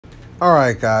All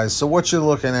right, guys, so what you're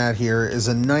looking at here is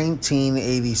a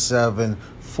 1987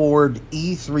 Ford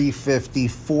E-350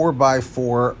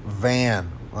 4x4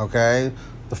 van, okay?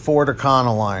 The Ford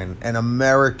Econoline, an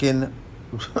American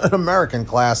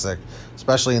classic,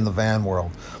 especially in the van world.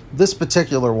 This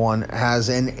particular one has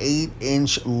an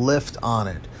 8-inch lift on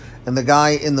it. And the guy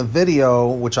in the video,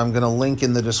 which I'm going to link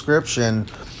in the description,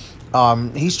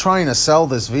 he's trying to sell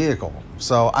this vehicle.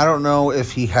 So I don't know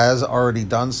if he has already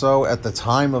done so at the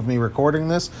time of me recording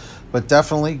this, but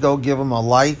definitely go give him a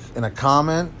like and a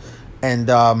comment. And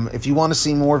if you want to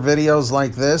see more videos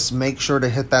like this, make sure to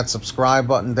hit that subscribe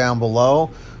button down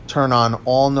below, turn on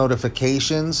all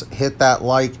notifications, hit that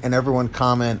like, and everyone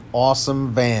comment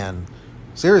awesome van.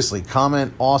 Seriously,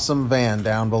 comment awesome van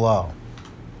down below.